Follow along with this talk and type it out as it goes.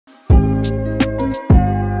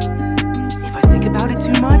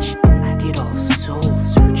too much, I get all soul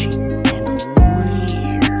searching and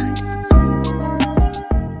weird.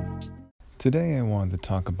 Today I wanted to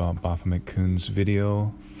talk about Baphomet Kun's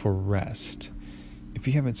video for Rest. If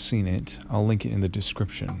you haven't seen it, I'll link it in the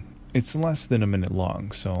description. It's less than a minute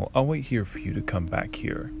long, so I'll wait here for you to come back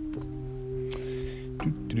here.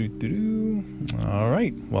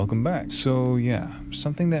 Alright, welcome back. So yeah,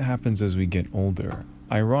 something that happens as we get older,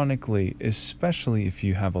 ironically, especially if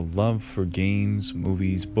you have a love for games,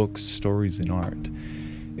 movies, books, stories, and art,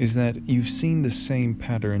 is that you've seen the same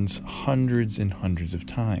patterns hundreds and hundreds of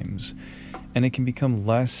times, and it can become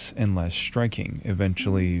less and less striking,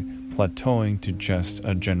 eventually plateauing to just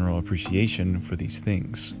a general appreciation for these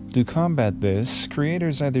things. To combat this,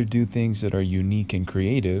 creators either do things that are unique and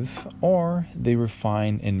creative, or they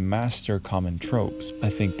refine and master common tropes. I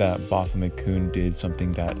think that Baphomet Kun did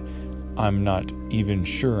something that I'm not even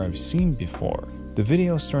sure I've seen before. The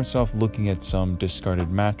video starts off looking at some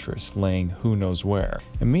discarded mattress laying who knows where.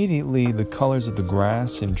 Immediately, the colors of the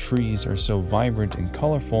grass and trees are so vibrant and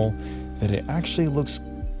colorful that it actually looks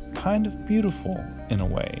kind of beautiful in a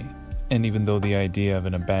way. And even though the idea of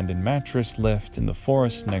an abandoned mattress left in the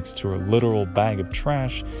forest next to a literal bag of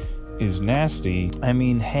trash is nasty, I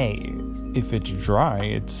mean, hey, if it's dry,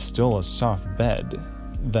 it's still a soft bed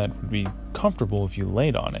that would be comfortable if you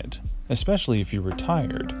laid on it, especially if you were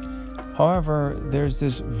tired. However, there's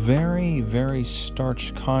this very stark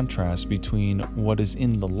contrast between what is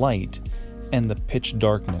in the light and the pitch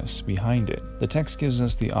darkness behind it. The text gives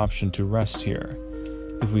us the option to rest here.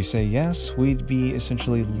 If we say yes, we'd be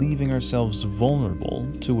essentially leaving ourselves vulnerable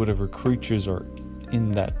to whatever creatures are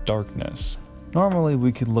in that darkness. Normally,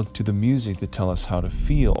 we could look to the music to tell us how to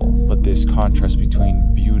feel, but this contrast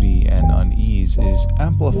between beauty and unease is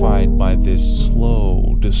amplified by this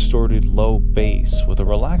slow, distorted low bass with a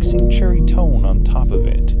relaxing cherry tone on top of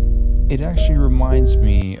it. It actually reminds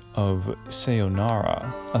me of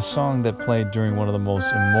Sayonara, a song that played during one of the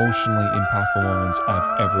most emotionally impactful moments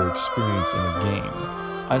I've ever experienced in a game.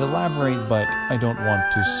 I'd elaborate, but I don't want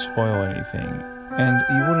to spoil anything, and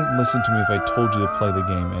you wouldn't listen to me if I told you to play the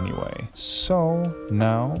game anyway. So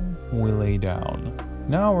now we lay down.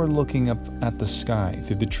 Now we're looking up at the sky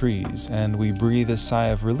through the trees, and we breathe a sigh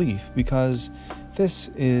of relief because this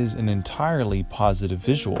is an entirely positive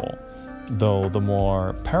visual, though the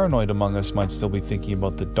more paranoid among us might still be thinking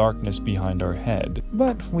about the darkness behind our head.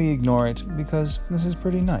 But we ignore it because this is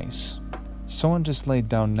pretty nice. Someone just laid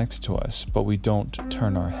down next to us, but we don't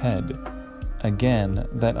turn our head. Again,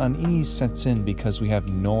 that unease sets in because we have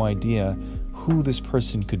no idea who this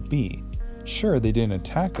person could be. Sure, they didn't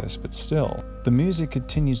attack us, but still. The music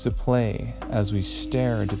continues to play as we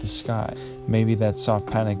stare into the sky. Maybe that soft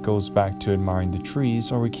panic goes back to admiring the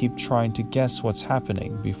trees, or we keep trying to guess what's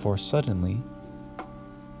happening before suddenly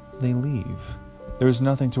they leave. There's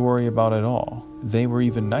nothing to worry about at all. They were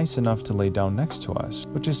even nice enough to lay down next to us,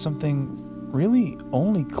 which is something really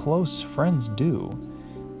only close friends do.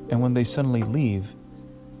 And when they suddenly leave,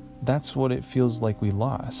 that's what it feels like we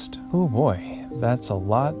lost. Oh boy, that's a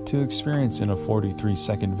lot to experience in a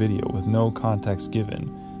 43-second video with no context given,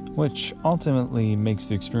 which ultimately makes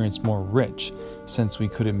the experience more rich since we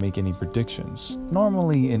couldn't make any predictions.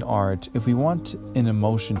 Normally in art, if we want an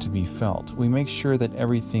emotion to be felt, we make sure that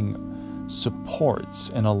everything supports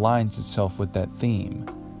and aligns itself with that theme.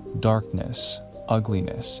 Darkness,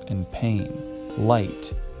 ugliness, and pain,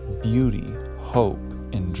 light, beauty, hope,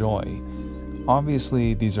 and joy.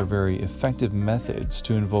 Obviously, these are very effective methods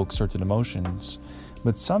to invoke certain emotions,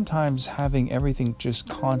 but sometimes having everything just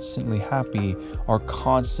constantly happy or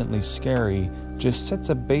constantly scary just sets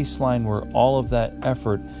a baseline where all of that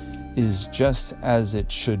effort is just as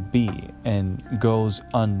it should be and goes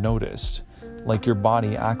unnoticed, like your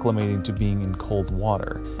body acclimating to being in cold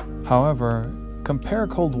water. However, compare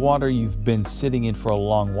cold water you've been sitting in for a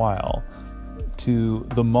long while to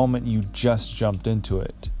the moment you just jumped into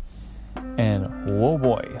it. And whoa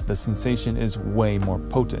boy, the sensation is way more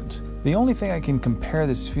potent. The only thing I can compare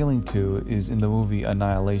this feeling to is in the movie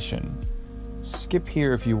Annihilation. Skip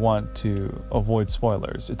here if you want to avoid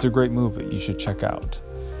spoilers. It's a great movie you should check out.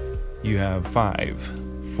 You have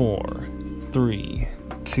 5, 4, 3,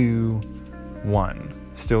 2,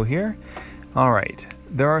 1. Still here? Alright,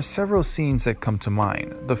 there are several scenes that come to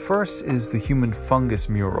mind. The first is the human fungus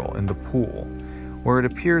mural in the pool, where it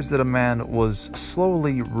appears that a man was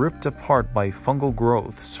slowly ripped apart by fungal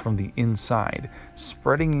growths from the inside,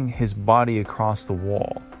 spreading his body across the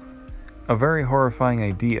wall. A very horrifying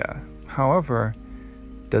idea. However,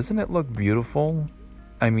 doesn't it look beautiful?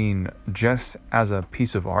 I mean, just as a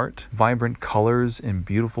piece of art, vibrant colors and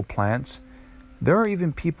beautiful plants, There are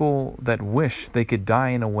even people that wish they could die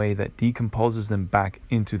in a way that decomposes them back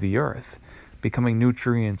into the earth, becoming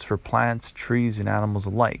nutrients for plants, trees, and animals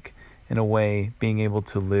alike, in a way being able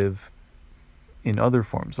to live in other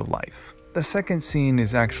forms of life. The second scene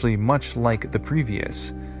is actually much like the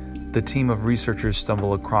previous. The team of researchers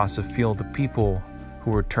stumble across a field of people who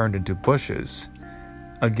were turned into bushes.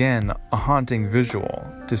 Again, a haunting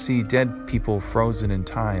visual. To see dead people frozen in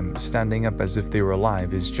time, standing up as if they were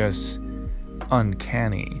alive is just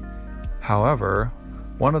uncanny. However,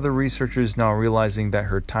 one of the researchers, now realizing that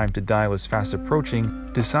her time to die was fast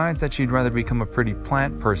approaching, decides that she'd rather become a pretty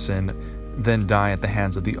plant person than die at the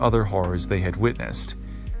hands of the other horrors they had witnessed.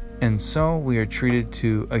 And so we are treated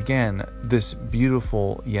to, again, this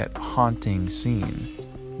beautiful yet haunting scene.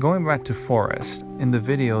 Going back to Forest, in the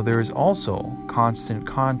video there is also constant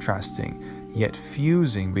contrasting, yet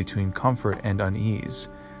fusing between comfort and unease,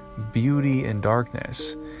 beauty and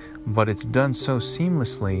darkness, but it's done so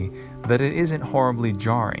seamlessly that it isn't horribly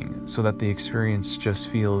jarring, so that the experience just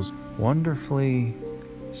feels wonderfully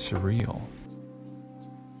surreal.